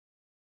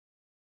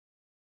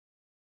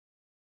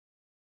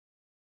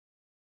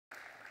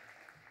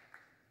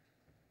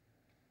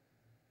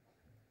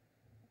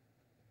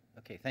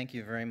Okay, thank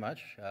you very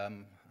much.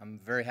 I'm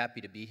very happy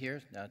to be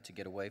here to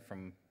get away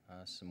from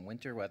some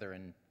winter weather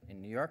in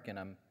New York, and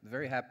I'm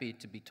very happy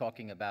to be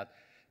talking about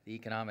the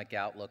economic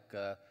outlook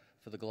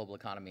for the global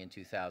economy in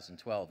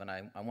 2012. And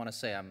I want to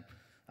say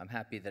I'm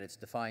happy that it's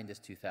defined as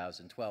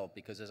 2012,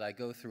 because as I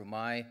go through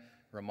my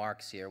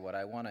remarks here, what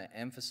I want to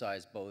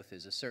emphasize both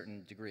is a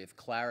certain degree of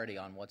clarity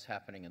on what's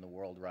happening in the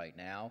world right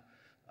now.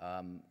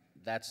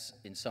 That's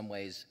in some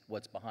ways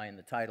what's behind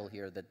the title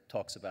here that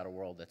talks about a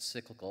world that's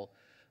cyclical.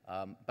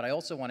 But I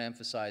also want to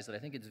emphasize that I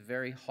think it's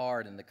very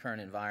hard in the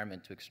current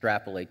environment to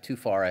extrapolate too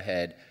far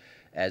ahead,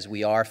 as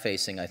we are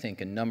facing, I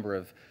think, a number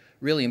of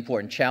really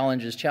important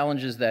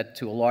challenges that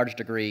to a large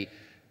degree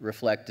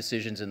reflect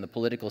decisions in the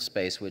political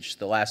space, which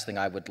the last thing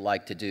I would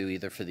like to do,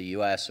 either for the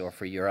US or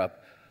for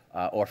Europe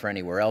or for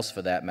anywhere else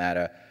for that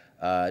matter,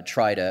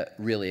 try to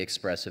really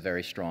express a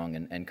very strong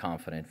and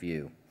confident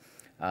view.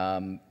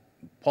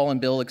 Paul and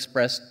Bill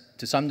expressed,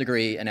 to some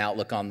degree, an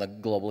outlook on the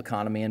global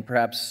economy, and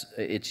perhaps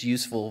it's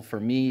useful for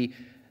me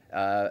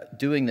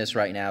doing this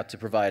right now to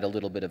provide a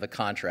little bit of a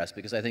contrast,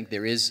 because I think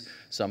there is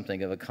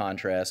something of a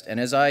contrast. And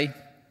as I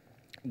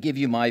give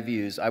you my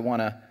views, I want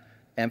to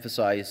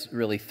emphasize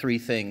really three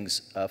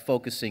things,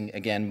 focusing,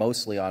 again,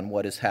 mostly on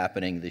what is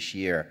happening this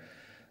year.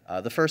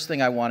 The first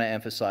thing I want to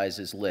emphasize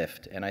is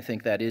lift, and I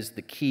think that is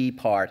the key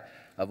part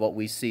of what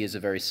we see as a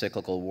very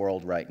cyclical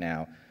world right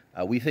now.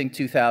 We think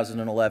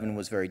 2011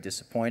 was very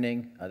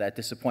disappointing. That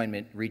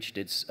disappointment reached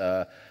its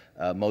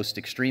most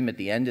extreme at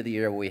the end of the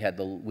year, where we had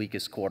the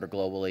weakest quarter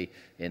globally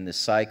in this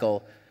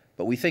cycle.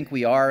 But we think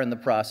we are in the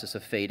process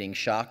of fading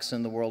shocks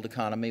in the world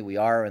economy. We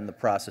are in the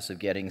process of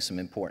getting some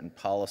important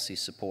policy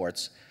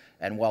supports.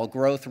 And while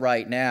growth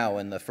right now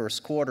in the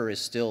first quarter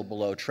is still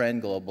below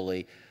trend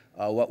globally,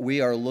 what we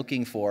are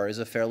looking for is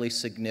a fairly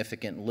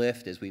significant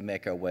lift as we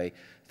make our way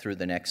through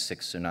the next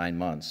 6 to 9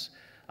 months.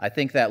 I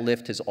think that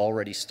lift has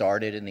already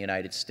started in the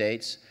United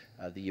States.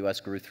 The U.S.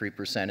 grew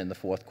 3% in the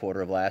fourth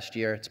quarter of last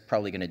year. It's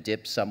probably going to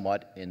dip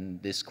somewhat in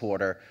this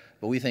quarter,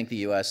 but we think the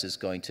U.S. is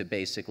going to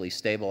basically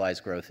stabilize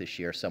growth this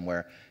year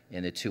somewhere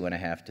in the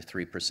 2.5% to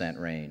 3%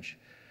 range.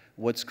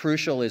 What's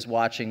crucial is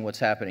watching what's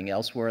happening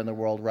elsewhere in the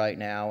world right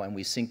now, and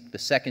we think the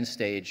second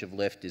stage of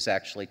lift is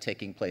actually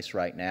taking place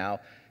right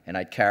now, and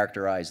I'd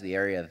characterize the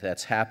area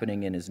that's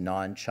happening in as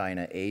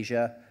non-China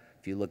Asia.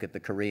 If you look at the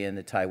Korean,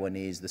 the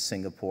Taiwanese, the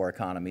Singapore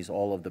economies,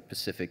 all of the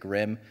Pacific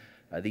Rim,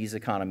 these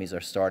economies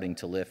are starting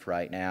to lift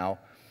right now.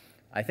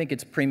 I think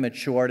it's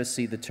premature to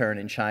see the turn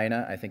in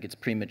China. I think it's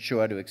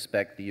premature to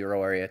expect the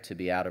euro area to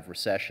be out of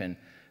recession.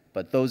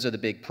 But those are the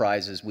big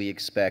prizes we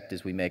expect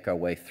as we make our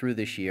way through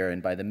this year.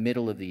 And by the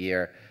middle of the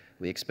year,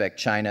 we expect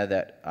China,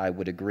 that I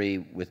would agree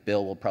with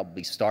Bill, will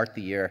probably start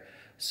the year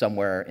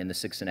somewhere in the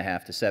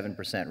 6.5% to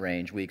 7%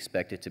 range. We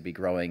expect it to be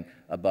growing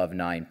above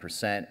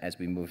 9% as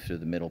we move through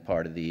the middle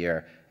part of the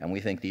year. And we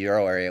think the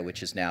euro area,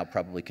 which is now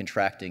probably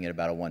contracting at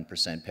about a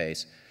 1%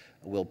 pace,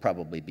 will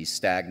probably be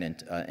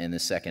stagnant in the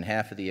second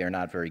half of the year.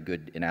 Not very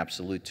good in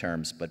absolute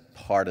terms, but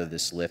part of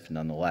this lift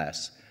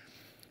nonetheless.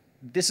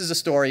 This is a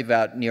story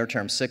about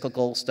near-term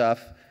cyclical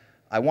stuff.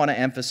 I want to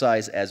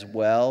emphasize as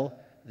well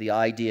the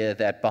idea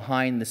that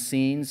behind the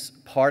scenes,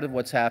 part of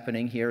what's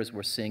happening here is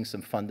we're seeing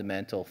some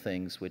fundamental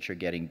things which are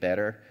getting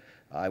better.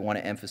 I want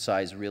to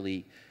emphasize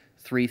really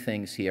three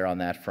things here on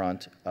that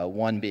front.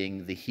 One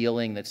being the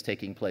healing that's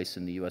taking place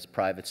in the U.S.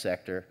 private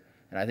sector.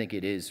 And I think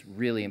it is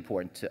really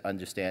important to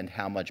understand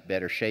how much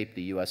better shape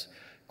the U.S.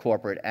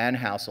 corporate and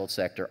household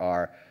sector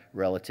are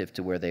relative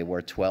to where they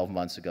were 12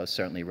 months ago,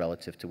 certainly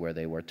relative to where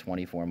they were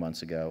 24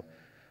 months ago.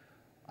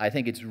 I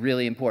think it's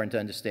really important to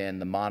understand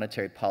the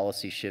monetary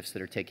policy shifts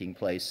that are taking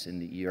place in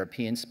the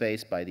European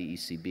space by the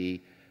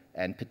ECB,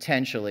 and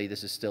potentially,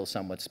 this is still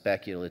somewhat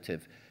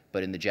speculative,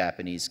 but in the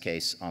Japanese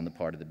case on the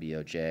part of the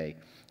BOJ.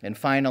 And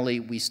finally,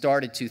 we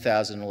started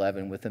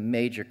 2011 with a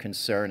major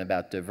concern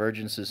about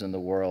divergences in the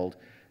world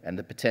and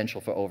the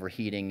potential for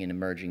overheating in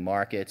emerging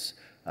markets,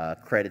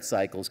 credit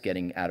cycles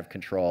getting out of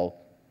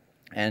control.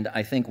 And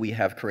I think we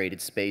have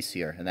created space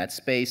here, and that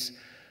space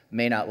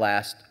may not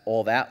last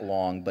all that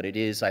long, but it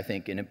is, I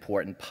think, an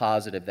important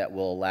positive that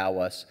will allow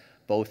us,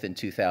 both in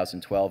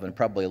 2012 and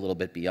probably a little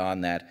bit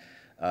beyond that,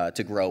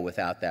 to grow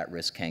without that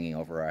risk hanging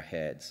over our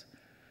heads.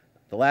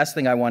 The last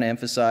thing I want to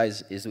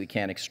emphasize is we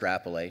can't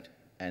extrapolate,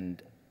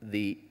 and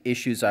the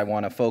issues I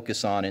want to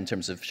focus on in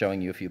terms of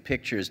showing you a few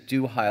pictures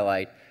do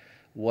highlight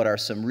what are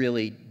some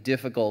really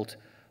difficult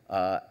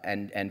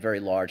and very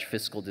large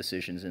fiscal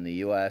decisions in the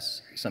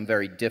U.S., some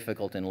very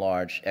difficult and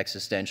large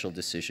existential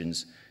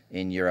decisions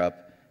in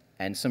Europe,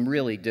 and some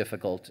really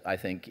difficult, I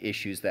think,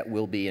 issues that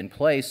will be in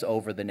place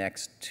over the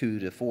next 2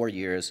 to 4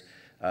 years,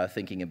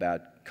 thinking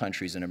about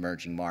countries in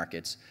emerging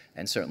markets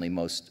and certainly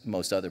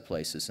most other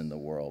places in the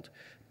world.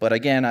 But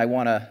again, I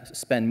want to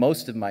spend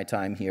most of my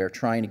time here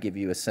trying to give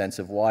you a sense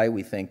of why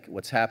we think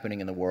what's happening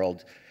in the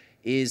world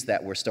is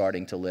that we're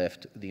starting to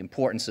lift, the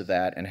importance of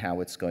that, and how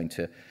it's going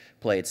to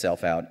play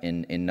itself out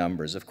in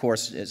numbers. Of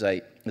course, as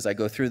I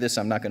go through this,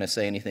 I'm not going to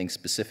say anything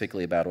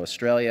specifically about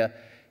Australia.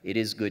 It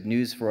is good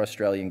news for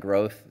Australian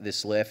growth,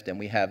 this lift, and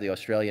we have the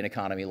Australian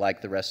economy, like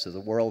the rest of the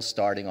world,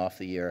 starting off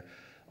the year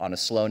on a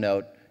slow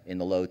note in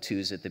the low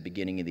twos at the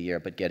beginning of the year,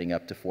 but getting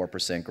up to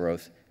 4%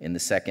 growth in the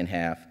second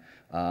half.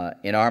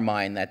 In our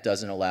mind, that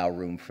doesn't allow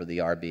room for the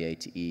RBA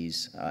to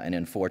ease, and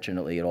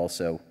unfortunately, it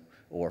also,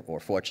 or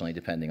fortunately,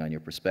 depending on your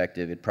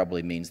perspective, it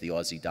probably means the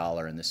Aussie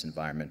dollar in this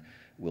environment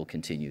will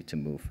continue to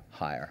move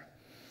higher.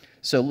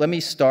 So let me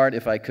start,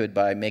 if I could,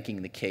 by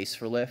making the case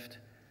for lift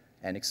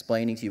and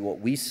explaining to you what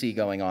we see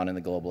going on in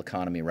the global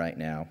economy right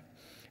now.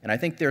 And I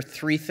think there are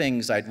three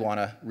things I'd want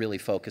to really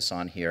focus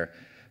on here.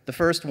 The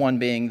first one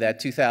being that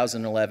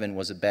 2011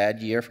 was a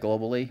bad year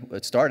globally.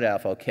 It started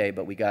off okay,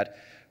 but we got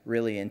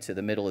really into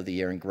the middle of the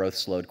year and growth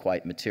slowed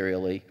quite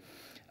materially.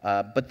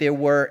 But there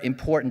were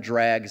important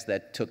drags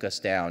that took us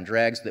down,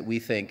 drags that we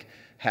think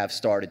have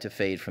started to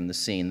fade from the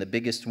scene. The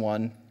biggest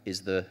one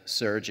is the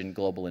surge in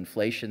global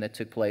inflation that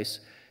took place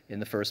in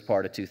the first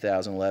part of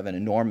 2011,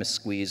 enormous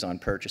squeeze on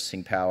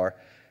purchasing power.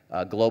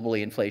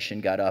 Globally,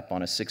 inflation got up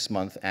on a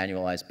 6-month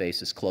annualized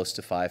basis close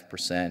to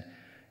 5%.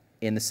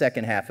 In the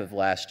second half of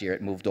last year,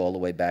 it moved all the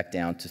way back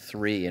down to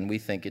 3%, and we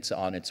think it's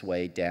on its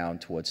way down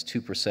towards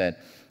 2%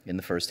 in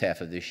the first half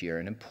of this year.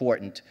 An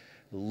important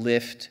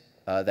lift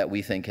that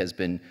we think has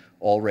been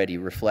already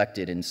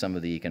reflected in some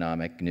of the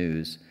economic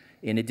news.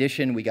 In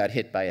addition, we got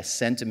hit by a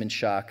sentiment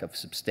shock of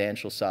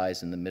substantial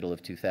size in the middle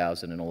of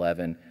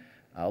 2011.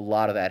 A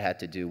lot of that had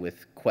to do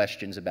with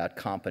questions about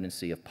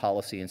competency of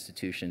policy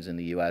institutions in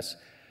the US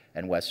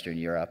and Western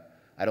Europe.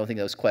 I don't think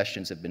those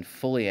questions have been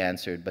fully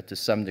answered, but to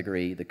some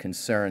degree, the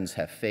concerns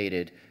have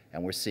faded,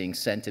 and we're seeing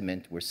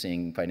sentiment, we're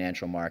seeing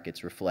financial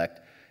markets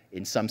reflect,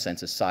 in some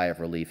sense, a sigh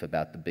of relief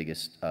about the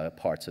biggest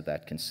parts of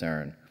that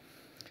concern.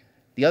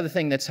 The other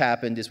thing that's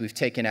happened is we've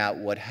taken out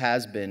what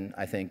has been,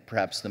 I think,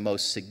 perhaps the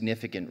most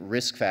significant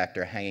risk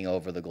factor hanging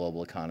over the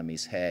global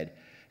economy's head,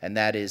 and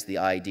that is the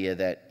idea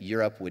that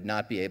Europe would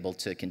not be able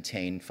to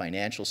contain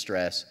financial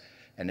stress,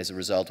 and as a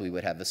result, we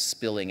would have a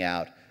spilling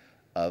out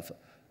of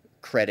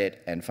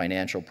credit and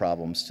financial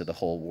problems to the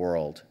whole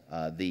world.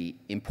 The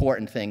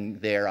important thing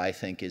there, I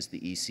think, is the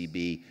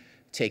ECB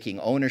taking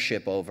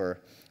ownership over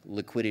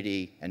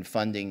liquidity and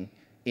funding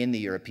in the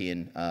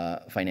European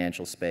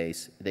financial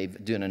space.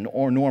 They've done an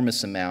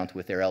enormous amount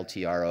with their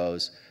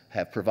LTROs,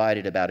 have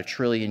provided about €1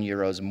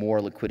 trillion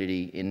more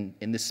liquidity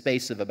in the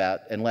space of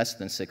in less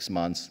than 6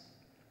 months.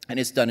 And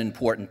it's done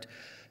important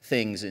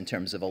things in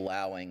terms of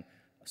allowing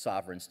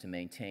sovereigns to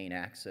maintain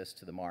access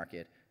to the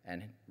market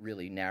and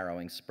really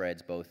narrowing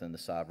spreads both in the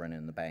sovereign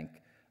and the bank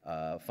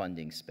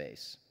funding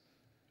space.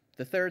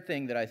 The third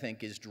thing that I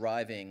think is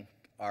driving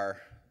our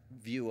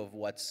view of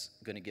what's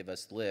going to give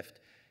us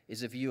lift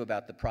is a view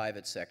about the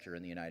private sector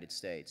in the United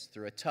States.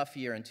 Through a tough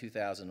year in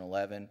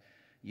 2011,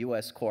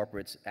 U.S.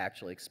 corporates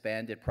actually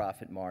expanded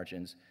profit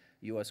margins.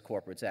 U.S.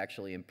 corporates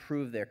actually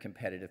improved their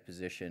competitive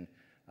position,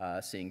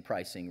 seeing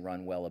pricing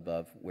run well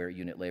above where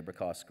unit labor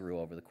costs grew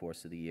over the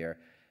course of the year.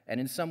 And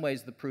in some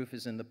ways, the proof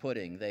is in the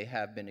pudding. They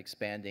have been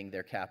expanding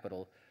their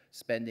capital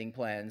spending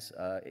plans.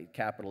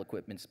 Capital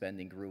equipment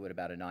spending grew at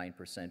about a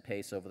 9%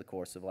 pace over the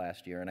course of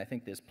last year. And I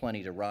think there's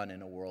plenty to run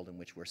in a world in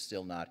which we're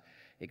still not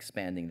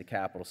expanding the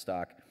capital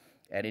stock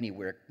at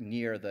anywhere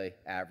near the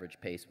average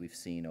pace we've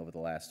seen over the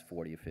last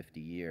 40 or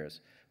 50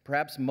 years.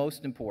 Perhaps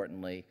most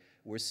importantly,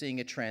 we're seeing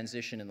a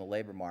transition in the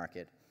labor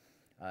market.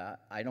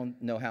 I don't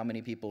know how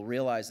many people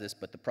realize this,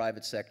 but the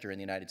private sector in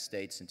the United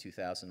States in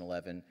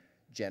 2011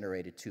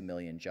 generated 2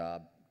 million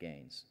job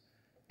gains.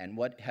 And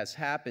what has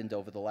happened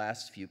over the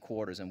last few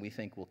quarters, and we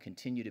think will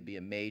continue to be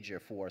a major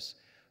force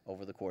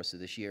over the course of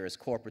this year, is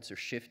corporates are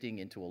shifting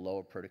into a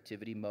lower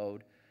productivity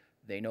mode.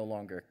 They no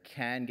longer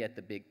can get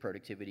the big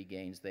productivity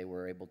gains they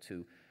were able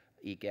to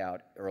eke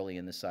out early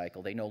in the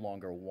cycle. They no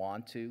longer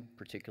want to,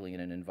 particularly in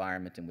an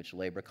environment in which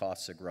labor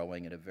costs are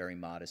growing at a very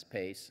modest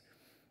pace.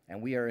 And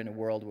we are in a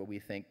world where we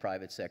think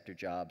private sector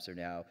jobs are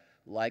now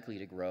likely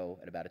to grow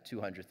at about a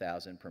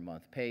 200,000 per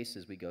month pace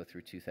as we go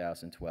through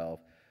 2012.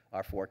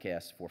 Our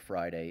forecast for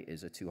Friday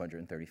is a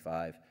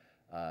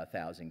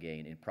 235,000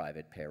 gain in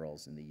private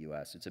payrolls in the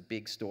U.S. It's a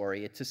big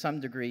story. It, to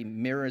some degree,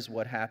 mirrors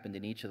what happened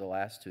in each of the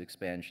last two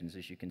expansions,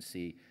 as you can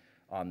see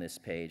on this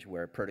page,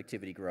 where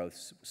productivity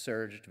growth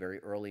surged very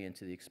early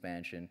into the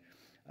expansion.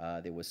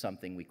 There was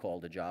something we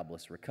called a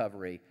jobless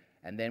recovery,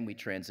 and then we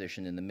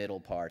transitioned in the middle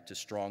part to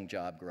strong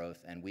job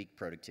growth and weak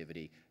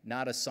productivity.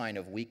 Not a sign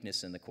of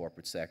weakness in the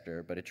corporate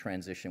sector, but a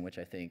transition which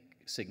I think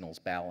signals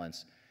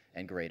balance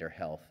and greater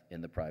health in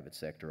the private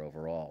sector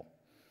overall.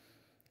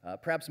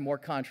 Perhaps more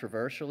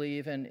controversially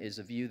even is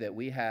a view that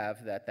we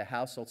have that the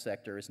household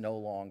sector is no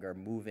longer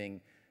moving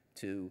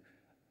to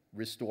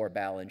restore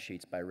balance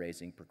sheets by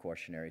raising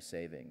precautionary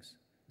savings.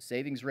 The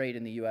savings rate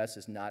in the U.S.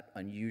 is not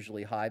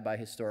unusually high by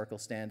historical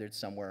standards,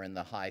 somewhere in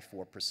the high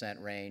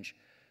 4% range.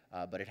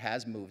 But it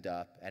has moved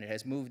up, and it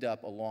has moved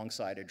up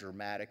alongside a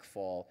dramatic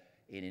fall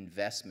in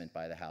investment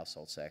by the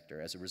household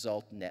sector. As a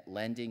result, net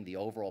lending, the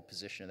overall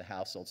position of the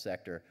household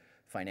sector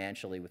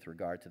financially with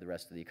regard to the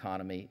rest of the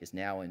economy, is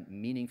now in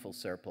meaningful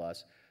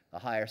surplus, a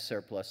higher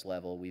surplus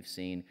level we've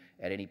seen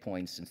at any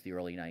point since the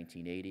early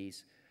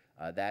 1980s.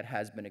 That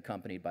has been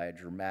accompanied by a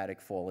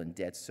dramatic fall in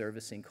debt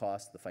servicing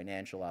costs. The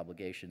financial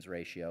obligations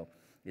ratio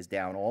is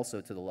down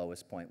also to the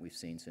lowest point we've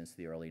seen since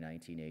the early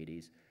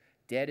 1980s.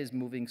 Debt is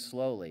moving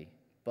slowly,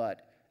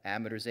 but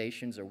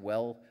amortizations are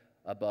well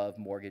above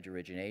mortgage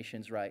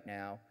originations right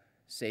now.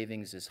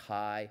 Savings is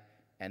high,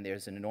 and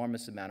there's an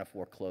enormous amount of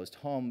foreclosed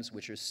homes,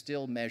 which are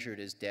still measured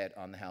as debt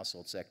on the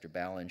household sector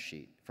balance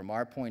sheet. From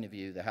our point of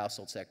view, the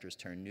household sector has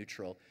turned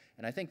neutral,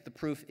 and I think the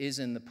proof is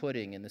in the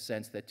pudding, in the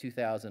sense that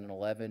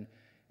 2011,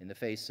 in the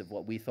face of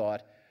what we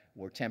thought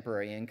were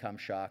temporary income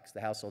shocks,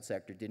 the household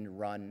sector didn't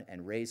run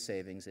and raise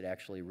savings, it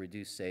actually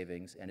reduced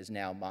savings and is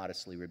now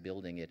modestly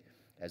rebuilding it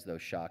as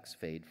those shocks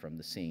fade from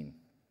the scene.